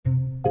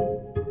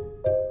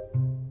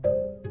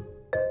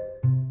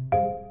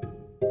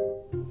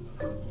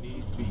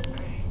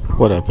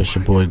What up? It's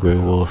your boy Grey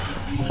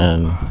Wolf,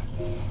 and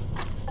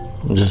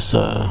I'm just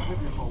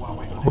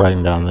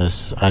writing down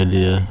this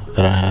idea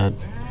that I had.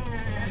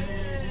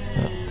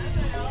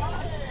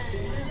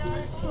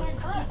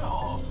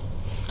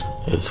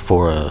 It's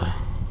for a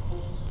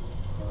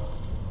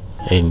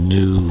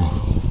new,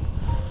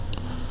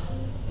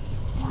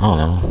 I don't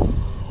know,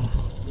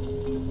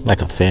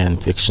 like a fan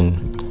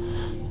fiction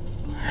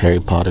Harry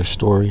Potter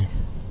story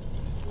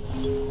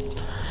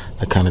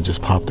that kind of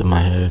just popped in my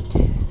head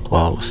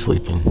while I was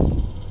sleeping.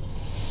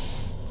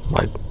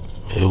 Like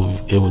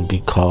it would be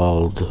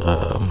called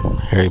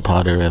Harry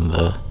Potter and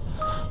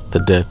the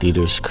Death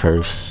Eater's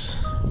Curse.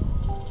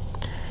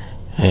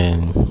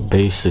 And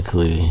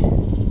basically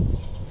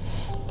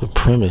the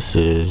premise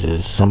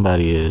is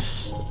somebody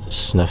is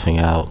snuffing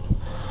out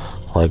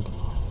like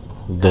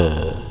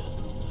the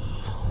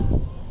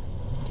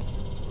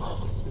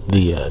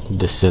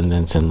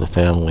descendants and the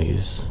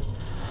families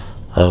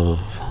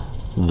of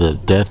the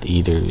Death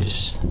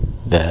Eaters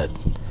that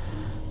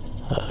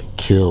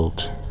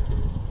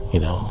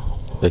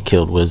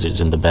killed wizards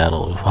in the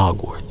Battle of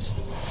Hogwarts.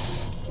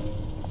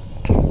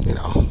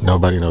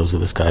 Nobody knows who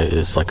this guy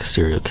is, like a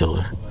serial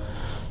killer.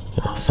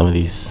 Some of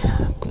these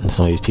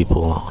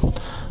people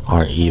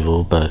aren't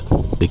evil,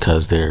 but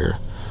because their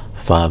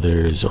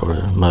fathers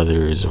or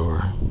mothers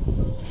or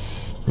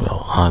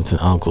aunts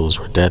and uncles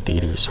were Death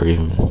Eaters, or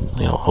even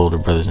older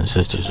brothers and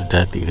sisters are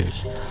Death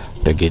Eaters,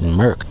 they're getting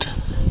murked.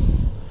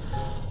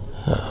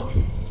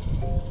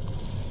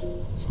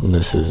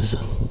 This is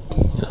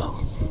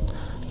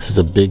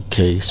a big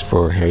case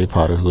for Harry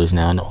Potter, who is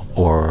now an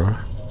Auror.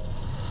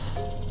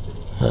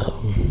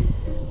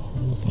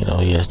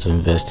 He has to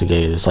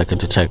investigate. It's like a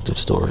detective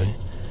story.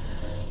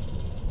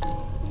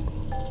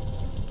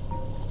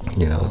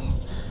 He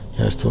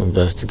has to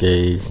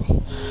investigate,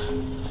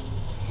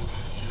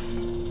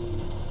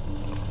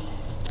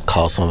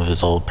 call some of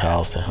his old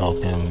pals to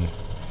help him.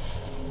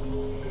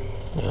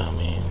 You know what I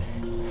mean?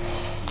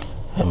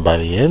 And by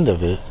the end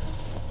of it,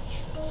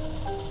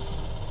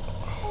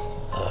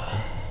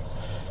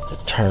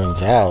 it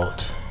turns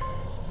out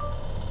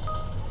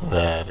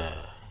that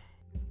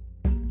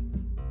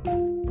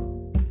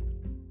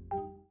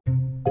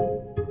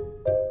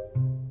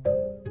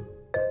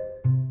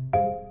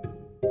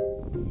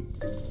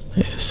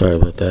sorry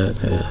about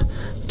that.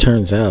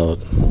 Turns out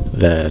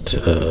that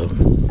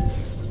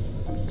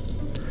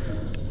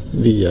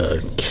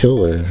the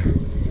killer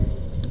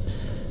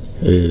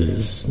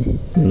is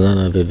none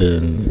other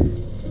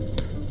than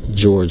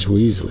George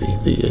Weasley,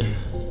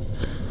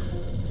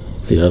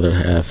 the other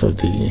half of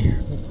the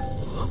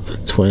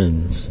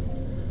twins.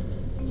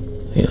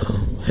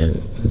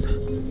 And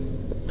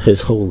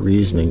his whole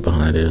reasoning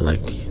behind it,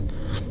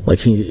 like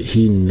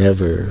he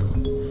never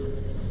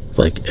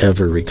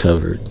ever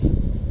recovered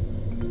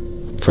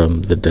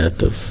from the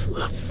death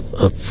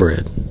of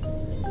Fred.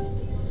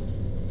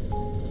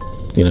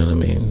 You know what I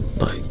mean?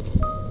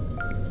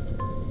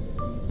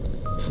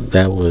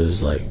 That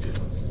was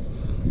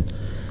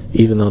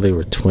even though they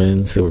were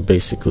twins, they were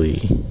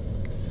basically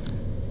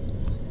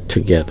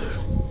together.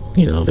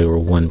 They were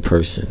one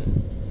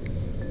person.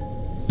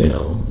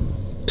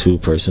 Two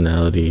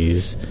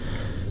personalities,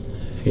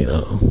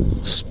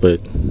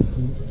 split,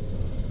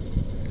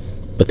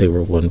 but they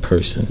were one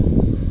person.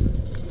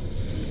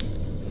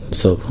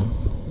 So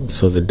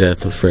the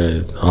death of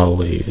Fred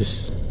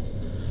always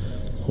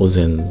was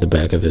in the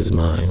back of his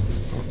mind.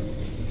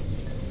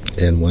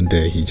 And one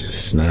day he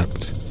just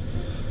snapped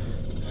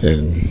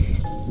and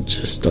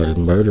just started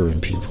murdering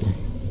people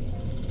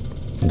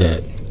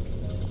that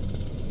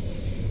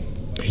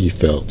he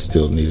felt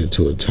still needed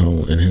to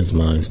atone, in his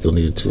mind still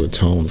needed to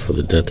atone for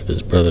the death of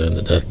his brother and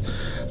the death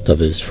of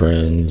his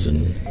friends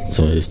and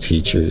some of his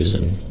teachers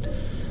and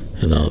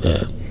all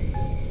that.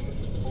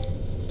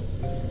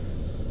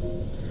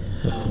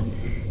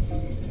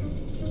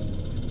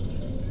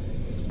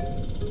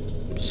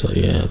 So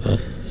yeah,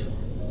 that's,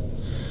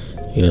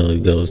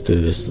 it goes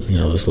through this,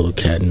 this little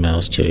cat and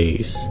mouse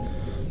chase.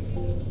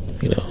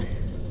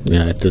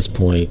 At this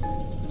point,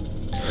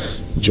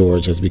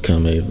 George has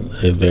become a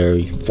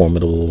very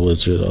formidable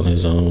wizard on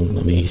his own.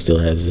 I mean, he still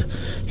has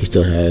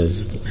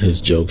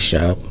his joke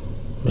shop,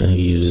 and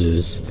he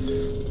uses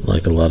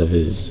a lot of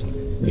his,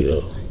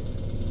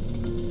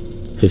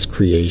 his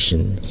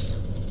creations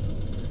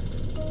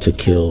to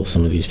kill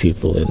some of these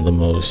people in the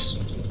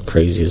most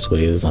craziest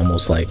ways,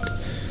 almost like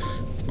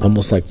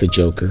the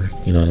Joker.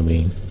 You know what I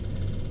mean?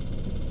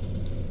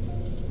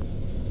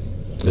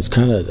 It's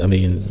kind of,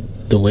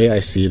 the way I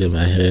see it in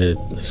my head,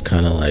 it's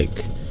kind of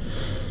like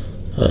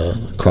a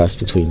cross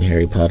between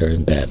Harry Potter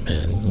and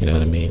Batman. You know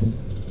what I mean?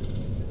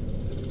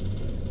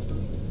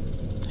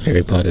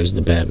 Harry Potter's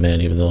the Batman,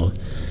 even though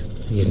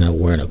he's not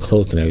wearing a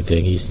cloak and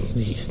everything. He's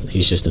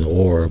just an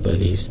Auror, but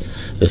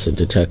it's a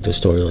detective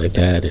story like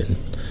that,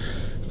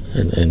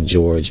 and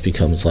George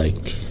becomes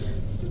like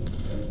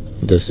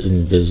this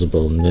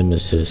invisible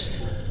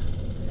nemesis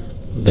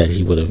that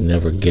he would have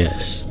never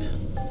guessed.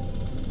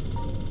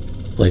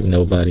 Like,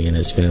 nobody in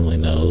his family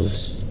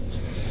knows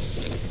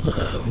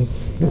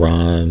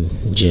Ron,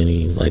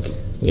 Ginny, like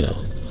you know,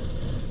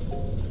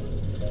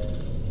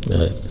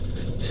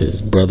 it's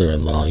his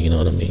brother-in-law, you know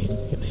what I mean?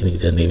 And he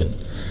doesn't even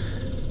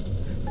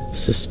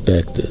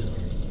suspect it.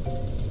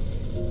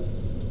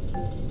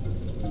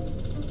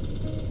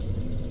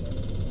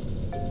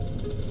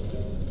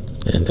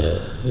 And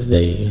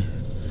they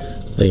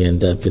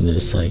end up in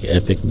this like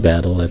epic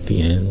battle at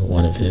the end.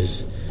 One of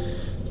his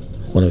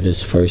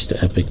first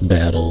epic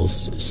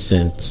battles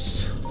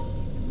since,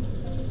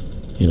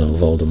 you know,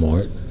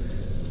 Voldemort.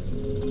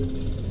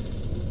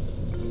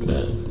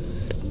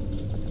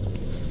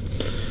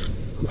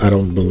 I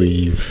don't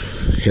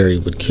believe Harry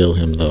would kill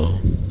him though,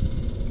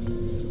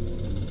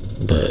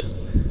 but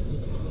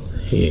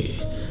he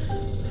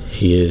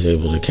is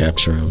able to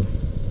capture him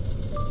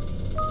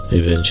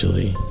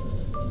eventually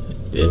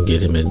and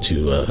get him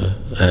into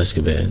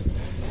Azkaban.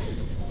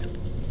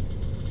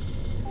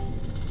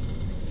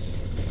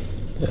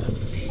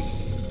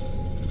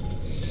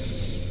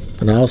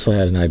 And I also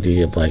had an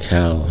idea of like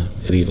how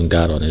it even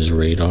got on his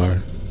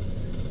radar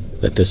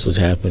that this was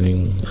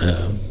happening.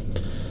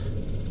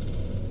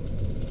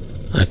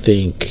 I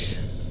think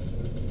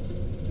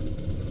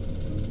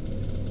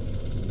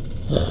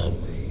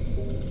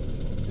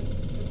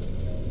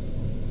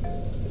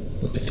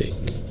let me think.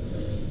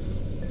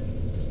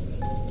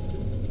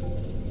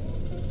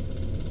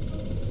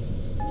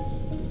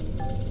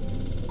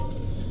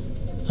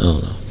 I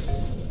don't know.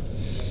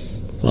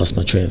 Lost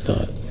my train of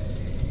thought.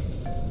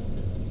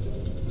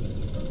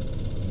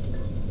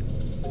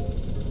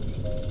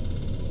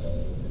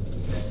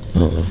 I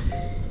don't know.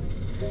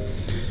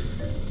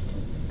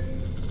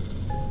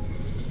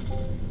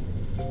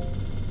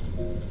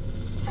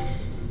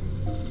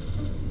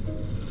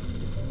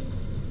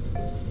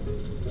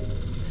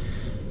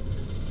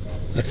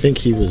 I think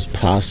he was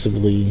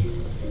possibly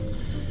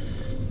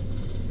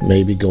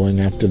maybe going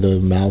after the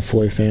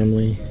Malfoy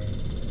family.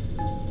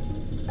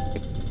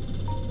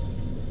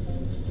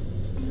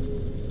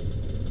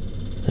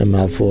 And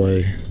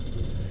Malfoy,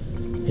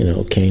 you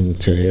know, came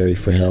to Harry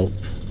for help,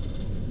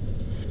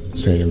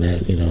 saying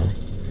that, you know,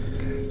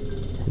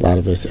 a lot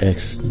of us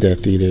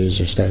ex-Death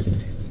Eaters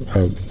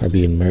are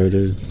being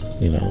murdered.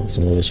 You know,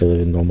 some of us are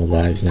living normal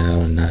lives now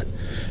and not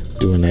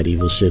doing that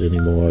evil shit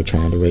anymore,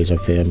 trying to raise our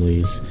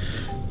families.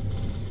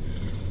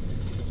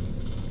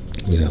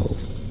 You know,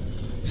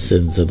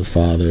 sins of the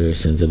father,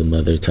 sins of the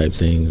mother type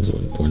things.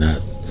 We're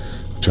not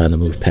trying to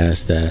move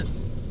past that.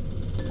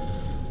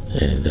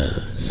 And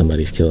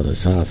somebody's killing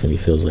us off, and he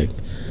feels like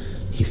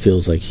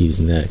he's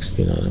next.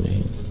 You know what I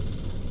mean?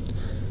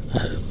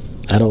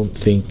 I don't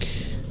think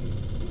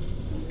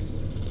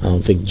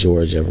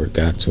George ever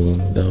got to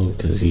him though,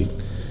 because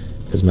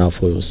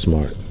Malfoy was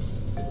smart.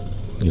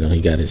 You know, he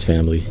got his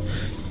family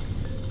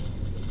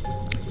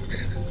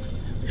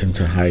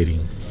into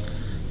hiding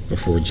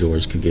before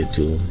George could get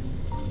to him.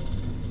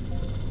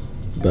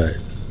 But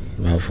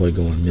Malfoy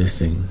going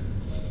missing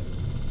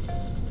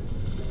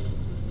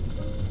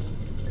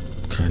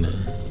kind of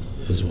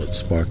is what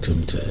sparked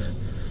him to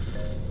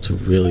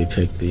really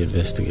take the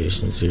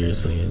investigation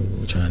seriously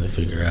and trying to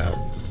figure out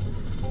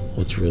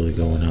what's really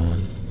going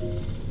on.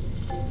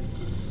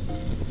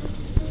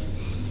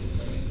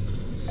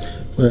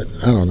 But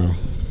I don't know.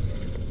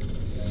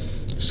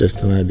 It's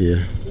just an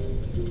idea.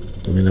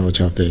 Let me know what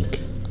y'all think.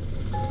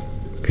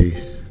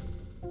 Peace.